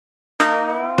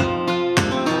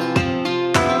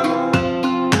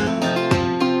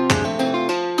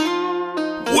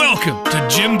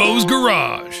Jimbo's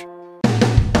Garage.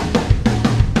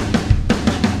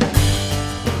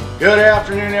 Good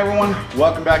afternoon, everyone.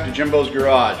 Welcome back to Jimbo's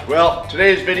Garage. Well,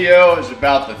 today's video is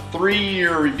about the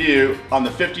 3-year review on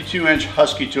the 52-inch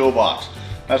Husky Toolbox.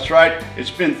 That's right, it's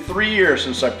been 3 years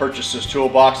since I purchased this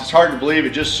toolbox. It's hard to believe,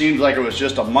 it just seems like it was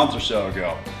just a month or so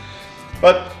ago.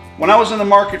 But when I was in the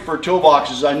market for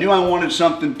toolboxes, I knew I wanted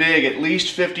something big, at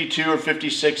least 52 or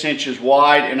 56 inches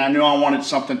wide, and I knew I wanted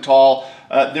something tall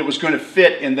that was going to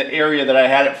fit in the area that I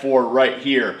had it for right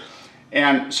here.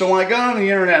 And so when I got on the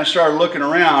internet and started looking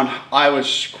around, I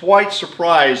was quite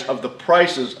surprised of the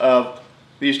prices of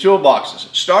these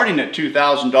toolboxes, starting at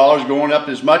 $2,000, going up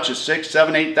as much as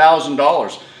 $6,000, $7,000,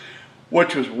 $8,000,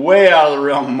 which was way out of the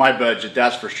realm of my budget,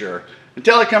 that's for sure.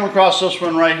 Until I come across this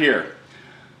one right here.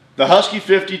 The Husky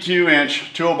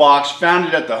 52-inch toolbox, found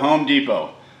it at the Home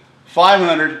Depot,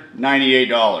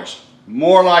 $598.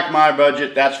 More like my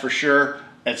budget, that's for sure.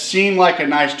 It seemed like a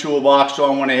nice toolbox, so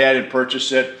I went ahead and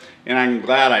purchased it, and I'm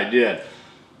glad I did.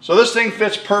 So this thing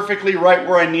fits perfectly right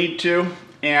where I need to,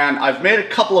 and I've made a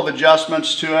couple of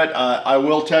adjustments to it. I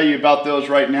will tell you about those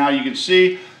right now. You can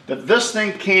see that this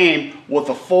thing came with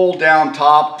a fold down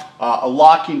top, a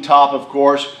locking top of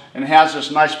course, and it has this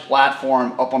nice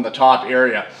platform up on the top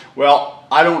area. Well,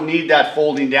 I don't need that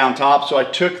folding down top, so I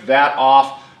took that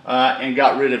off and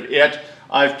got rid of it.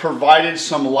 I've provided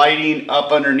some lighting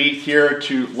up underneath here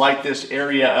to light this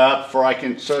area up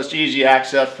so it's easy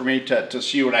access for me to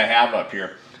see what I have up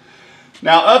here.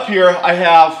 Now up here I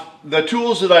have the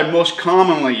tools that I most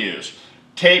commonly use.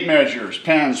 Tape measures,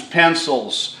 pens,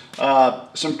 pencils,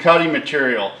 some cutting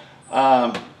material,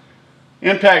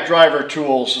 impact driver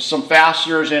tools, some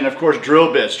fasteners, and of course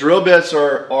drill bits. Drill bits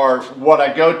are what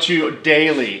I go to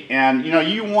daily, and you know,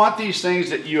 you want these things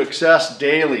that you access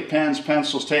daily. Pens,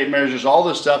 pencils, tape measures, all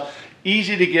this stuff,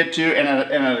 easy to get to, and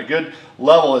at a good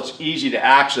level it's easy to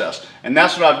access, and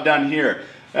that's what I've done here.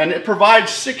 And it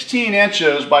provides 16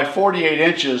 inches by 48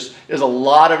 inches is a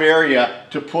lot of area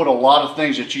to put a lot of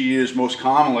things that you use most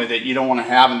commonly that you don't want to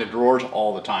have in the drawers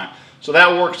all the time. So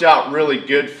that works out really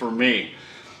good for me.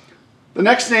 The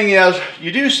next thing is,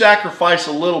 you do sacrifice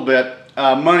a little bit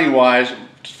money-wise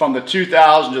from the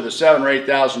 $2,000 to the $7,000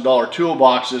 or $8,000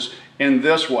 toolboxes in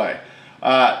this way.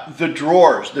 The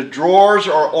drawers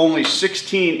are only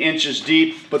 16 inches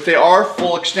deep, but they are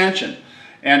full extension.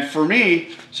 And for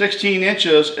me, 16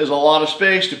 inches is a lot of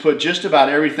space to put just about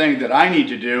everything that I need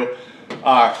to do,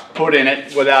 put in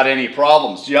it without any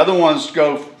problems. The other ones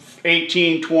go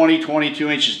 18, 20, 22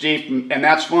 inches deep, and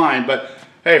that's fine, but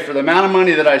hey, for the amount of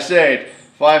money that I saved,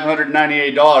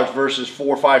 $598 versus $4,000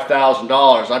 or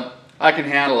 $5,000, I can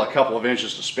handle a couple of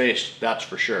inches of space, that's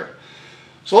for sure.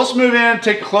 So let's move in and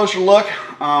take a closer look.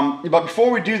 But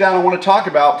before we do that, I want to talk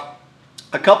about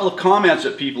a couple of comments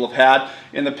that people have had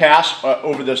in the past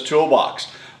over this toolbox.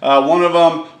 One of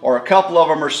them, or a couple of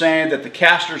them, are saying that the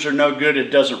casters are no good,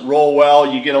 it doesn't roll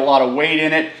well, you get a lot of weight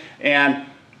in it, and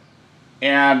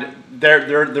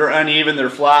they're uneven, they're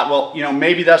flat. Well, you know,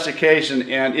 maybe that's the case,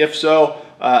 and if so,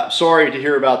 sorry to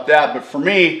hear about that, but for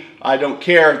me, I don't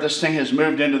care. This thing has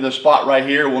moved into this spot right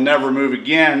here, will never move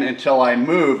again until I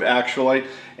move, actually,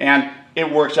 and it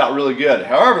works out really good.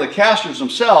 However, the casters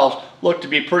themselves look to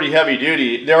be pretty heavy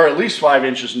duty. They're at least 5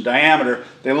 inches in diameter.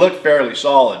 They look fairly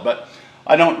solid, but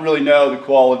I don't really know the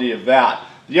quality of that.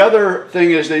 The other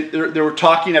thing is they were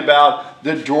talking about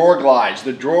the drawer glides.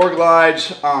 The drawer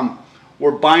glides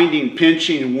were binding,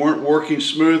 pinching, and weren't working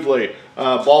smoothly.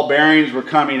 Ball bearings were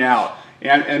coming out.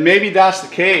 And maybe that's the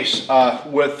case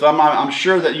with them. I'm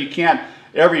sure that you can't,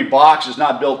 every box is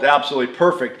not built absolutely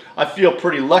perfect. I feel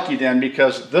pretty lucky then,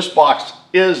 because this box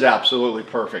is absolutely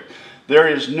perfect. There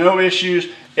is no issues.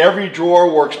 Every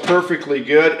drawer works perfectly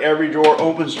good. Every drawer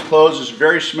opens and closes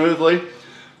very smoothly.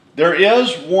 There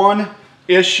is one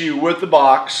issue with the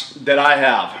box that I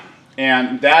have,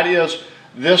 and that is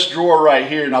this drawer right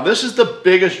here. Now this is the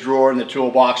biggest drawer in the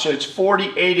toolbox, so it's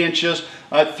 48 inches,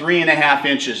 3.5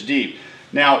 inches deep.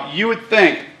 Now you would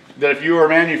think that if you were a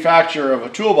manufacturer of a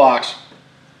toolbox,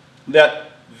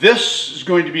 that this is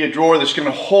going to be a drawer that's going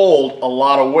to hold a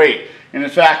lot of weight. And in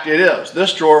fact it is.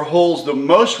 This drawer holds the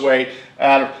most weight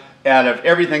out of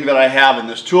everything that I have in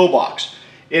this toolbox.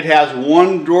 It has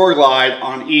one drawer glide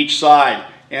on each side,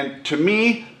 and to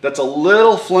me that's a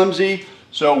little flimsy.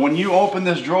 So when you open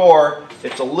this drawer,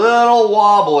 it's a little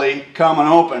wobbly coming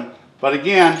open, but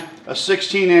again, a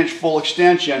 16-inch full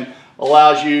extension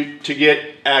allows you to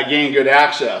gain good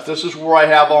access. This is where I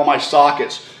have all my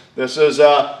sockets. This is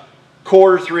a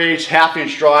 1/4, 3/8,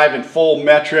 half-inch drive in full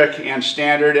metric and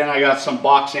standard, and I got some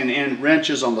box end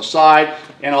wrenches on the side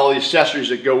and all the accessories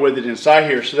that go with it inside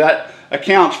here. So that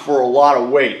accounts for a lot of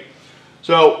weight.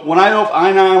 So when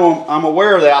I'm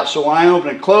aware of that, so when I open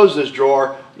and close this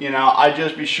drawer, you know, I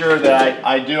just be sure that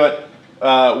I do it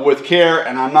with care,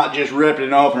 and I'm not just ripping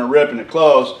it open and ripping it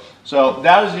closed. So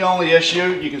that is the only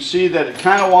issue. You can see that it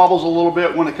kind of wobbles a little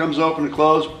bit when it comes open and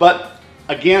closed, but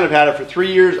again, I've had it for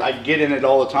 3 years. I get in it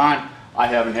all the time. I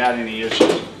haven't had any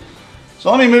issues.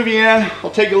 So let me move you in.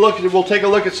 We'll take a look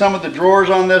at some of the drawers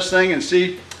on this thing and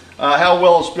see how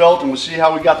well it's built, and we'll see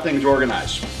how we got things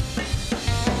organized.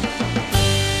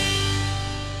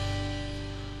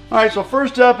 All right, so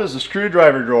first up is the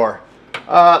screwdriver drawer.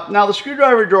 Now the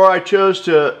screwdriver drawer I chose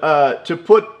to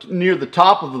put near the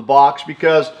top of the box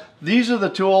because these are the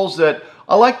tools that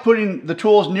I like putting the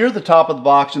tools near the top of the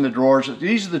box in the drawers.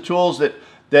 These are the tools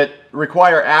that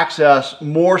require access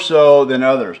more so than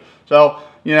others. So,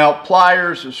 you know,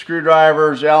 pliers,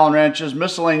 screwdrivers, Allen wrenches,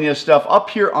 miscellaneous stuff up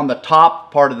here on the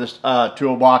top part of this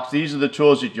toolbox. These are the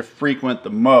tools that you frequent the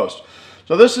most.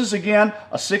 So this is, again,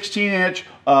 a 16-inch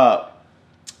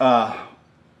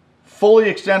fully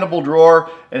extendable drawer.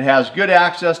 It has good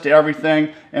access to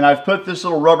everything, and I've put this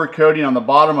little rubber coating on the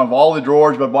bottom of all the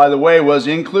drawers, but by the way, was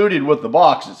included with the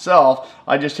box itself.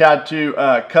 I just had to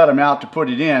cut them out to put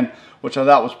it in, which I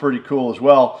thought was pretty cool as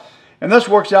well. And this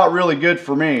works out really good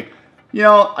for me. You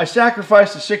know, I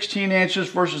sacrificed the 16 inches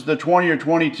versus the 20 or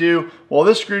 22. Well,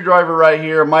 this screwdriver right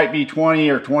here might be 20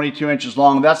 or 22 inches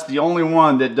long. That's the only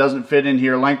one that doesn't fit in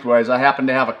here lengthwise. I happen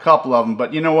to have a couple of them,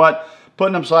 but you know what?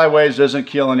 Putting them sideways isn't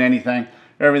killing anything.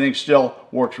 Everything still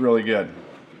works really good.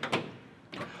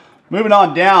 Moving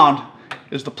on down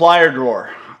is the plier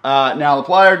drawer. Now the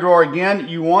plier drawer, again,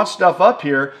 you want stuff up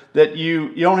here that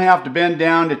you don't have to bend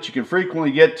down, that you can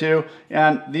frequently get to.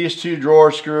 And these two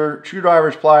drawers,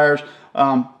 screwdrivers, pliers,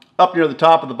 up near the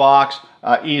top of the box,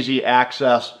 easy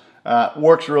access,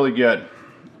 works really good.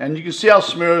 And you can see how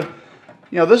smooth.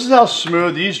 You know, this is how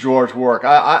smooth these drawers work.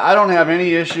 I don't have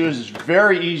any issues. It's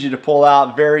very easy to pull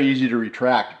out, very easy to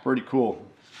retract. Pretty cool.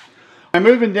 I'm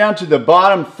moving down to the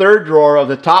bottom third drawer of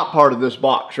the top part of this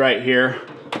box right here.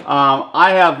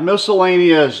 I have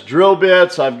miscellaneous drill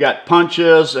bits. I've got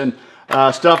punches and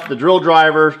stuff, the drill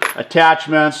drivers,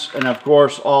 attachments, and of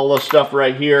course all this stuff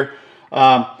right here.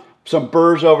 Some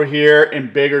burrs over here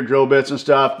and bigger drill bits and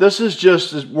stuff. This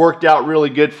has worked out really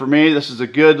good for me. This is a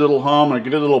good little home and a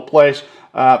good little place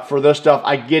for this stuff.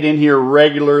 I get in here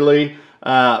regularly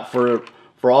for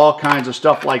all kinds of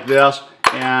stuff like this,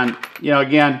 and you know,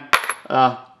 again,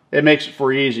 it makes it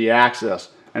for easy access.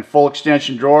 And full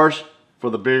extension drawers for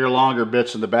the bigger, longer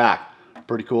bits in the back.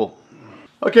 Pretty cool.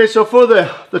 Okay, so for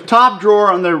the top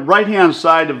drawer on the right hand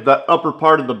side of the upper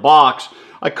part of the box,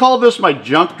 I call this my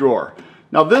junk drawer.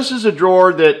 Now this is a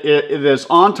drawer that it is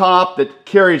on top that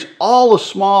carries all the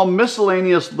small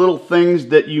miscellaneous little things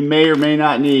that you may or may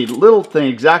not need. Little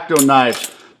things, X-Acto knives,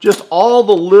 just all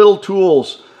the little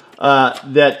tools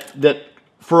that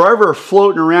forever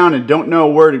floating around and don't know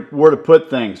where to put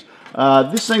things.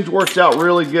 This thing works out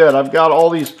really good. I've got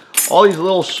all these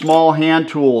little small hand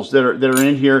tools that are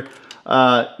in here.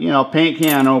 You know, paint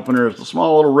can openers, the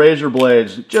small little razor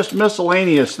blades, just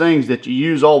miscellaneous things that you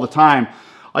use all the time.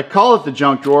 I call it the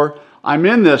junk drawer. I'm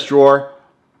in this drawer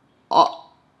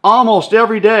almost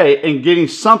every day and getting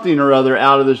something or other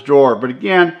out of this drawer. But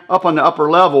again, up on the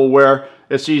upper level where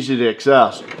it's easy to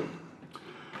access.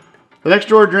 The next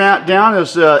drawer down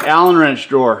is the Allen wrench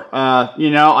drawer.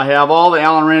 You know, I have all the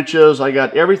Allen wrenches. I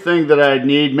got everything that I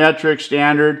need, metric,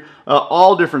 standard,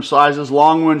 all different sizes,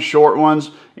 long ones, short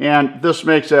ones. And this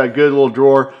makes a good little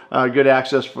drawer, good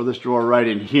access for this drawer right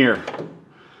in here.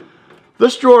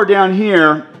 This drawer down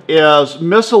here is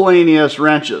miscellaneous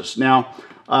wrenches. Now,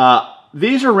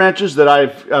 these are wrenches that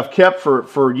I've kept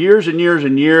for years and years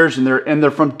and years, and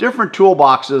they're from different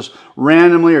toolboxes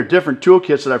randomly, or different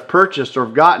toolkits that I've purchased or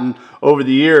have gotten over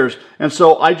the years. And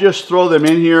so I just throw them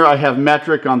in here. I have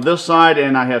metric on this side,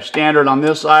 and I have standard on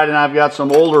this side, and I've got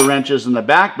some older wrenches in the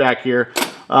back here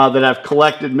that I've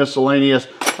collected, miscellaneous,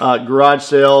 garage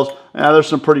sales. There's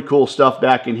some pretty cool stuff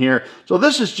back in here. So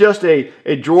this is just a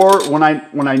drawer. When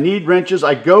I need wrenches,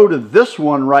 I go to this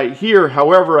one right here.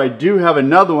 However, I do have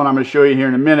another one I'm going to show you here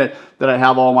in a minute that I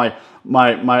have all my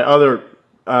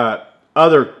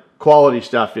other quality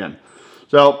stuff in.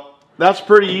 So that's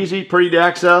pretty easy, pretty to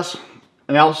access.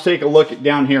 And now let's take a look at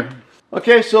down here.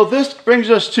 Okay, so this brings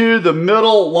us to the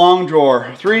middle long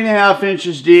drawer, 3.5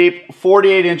 inches deep,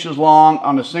 48 inches long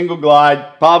on a single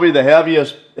glide, probably the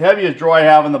heaviest drawer I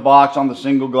have in the box on the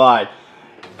single glide.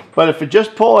 But if you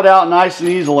just pull it out nice and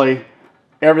easily,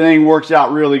 everything works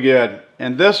out really good.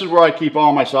 And this is where I keep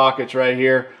all my sockets right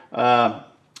here.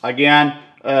 Again,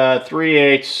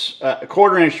 3/8,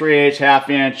 quarter inch, 3/8, half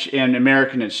inch in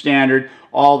American and standard.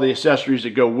 All the accessories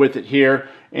that go with it here,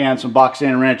 and some box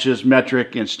end wrenches,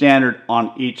 metric and standard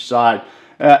on each side.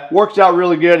 Works out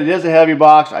really good. It is a heavy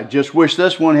box. I just wish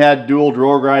this one had dual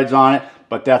drawer guides on it,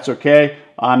 but that's okay.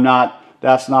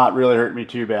 That's not really hurting me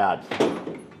too bad.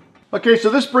 Okay, so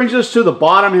this brings us to the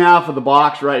bottom half of the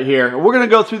box right here. We're going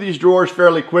to go through these drawers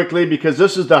fairly quickly because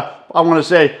this is the, I want to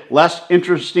say, less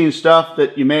interesting stuff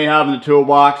that you may have in the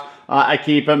toolbox. I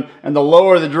keep them, and the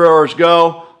lower the drawers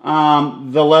go,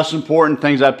 the less important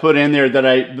things I put in there that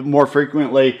I more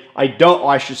frequently, I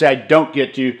don't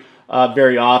get to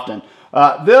very often.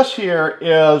 This here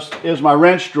is my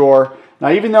wrench drawer. Now,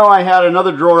 even though I had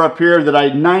another drawer up here that I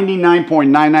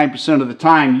 99.99% of the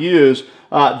time use,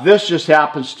 this just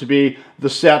happens to be the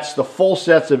sets, the full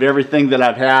sets of everything that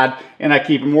I've had, and I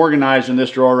keep them organized in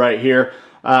this drawer right here.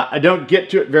 I don't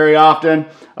get to it very often.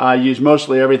 I use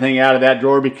mostly everything out of that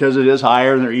drawer because it is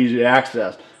higher and they're easy to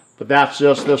access. But that's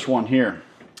just this one here.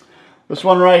 This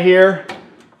one right here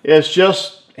is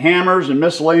just hammers and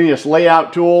miscellaneous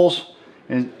layout tools.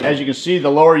 And as you can see, the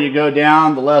lower you go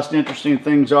down, the less interesting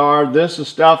things are. This is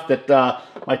stuff that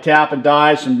my tap and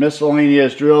die, some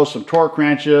miscellaneous drills, some torque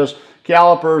wrenches,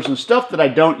 calipers, and stuff that I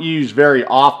don't use very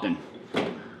often.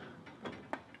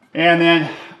 And then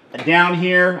down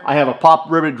here, I have a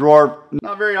pop rivet drawer.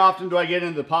 Not very often do I get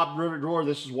into the pop rivet drawer.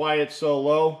 This is why it's so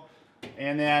low.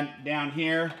 And then down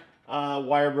here,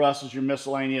 wire brushes, your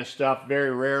miscellaneous stuff.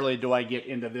 Very rarely do I get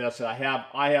into this. I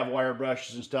have wire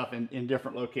brushes and stuff in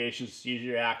different locations. It's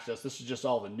easier to access. This is just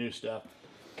all the new stuff.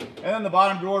 And then the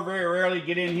bottom drawer, very rarely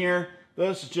get in here.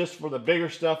 This is just for the bigger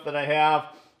stuff that I have.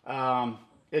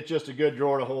 It's just a good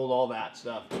drawer to hold all that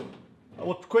stuff.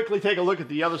 We'll quickly take a look at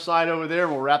the other side over there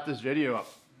and we'll wrap this video up.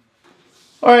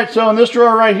 Alright, so in this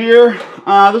drawer right here,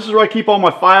 this is where I keep all my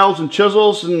files and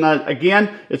chisels, and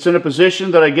again, it's in a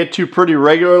position that I get to pretty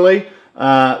regularly.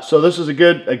 So this is a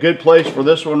good place for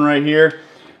this one right here.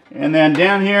 And then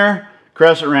down here,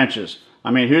 crescent wrenches.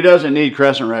 I mean, who doesn't need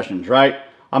crescent wrenches, right?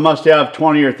 I must have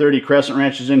 20 or 30 crescent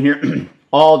wrenches in here,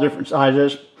 all different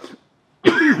sizes.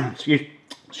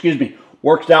 Excuse me.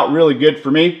 Works out really good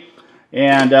for me,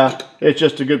 and it's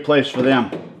just a good place for them.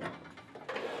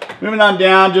 Moving on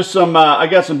down, just some, I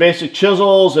got some basic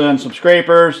chisels and some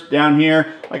scrapers down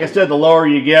here. Like I said, the lower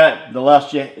you get, the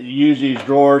less you use these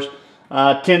drawers.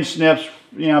 Tin snips,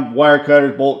 you know, wire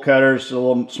cutters, bolt cutters,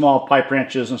 little small pipe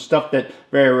wrenches and stuff that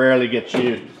very rarely gets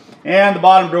used. And the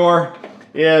bottom drawer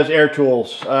is air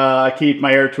tools. I keep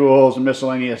my air tools and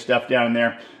miscellaneous stuff down in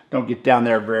there. Don't get down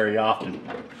there very often.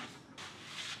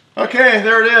 Okay,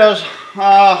 there it is.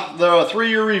 The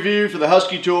 3-year review for the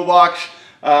Husky Toolbox.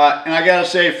 And I gotta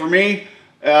say, for me,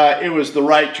 it was the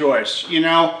right choice. You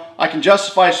know, I can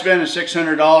justify spending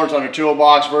 $600 on a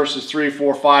toolbox versus $3,000,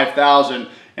 $4,000, $5,000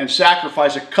 and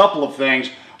sacrifice a couple of things.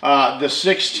 The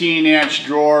 16-inch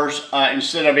drawers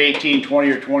instead of 18, 20,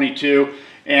 or 22.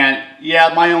 And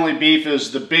yeah, my only beef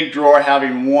is the big drawer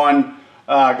having one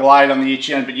glide on each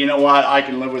end, but you know what? I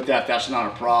can live with that. That's not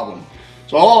a problem.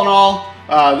 So all in all,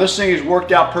 this thing has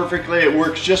worked out perfectly. It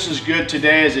works just as good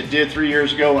today as it did 3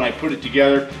 years ago when I put it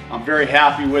together. I'm very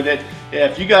happy with it.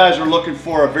 If you guys are looking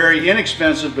for a very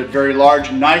inexpensive but very large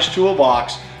and nice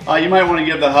toolbox, you might want to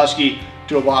give the Husky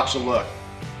Toolbox a look.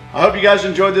 I hope you guys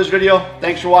enjoyed this video.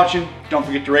 Thanks for watching. Don't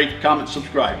forget to rate, comment,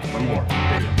 subscribe for more.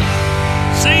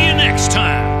 See you next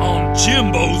time on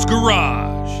Jimbo's Garage.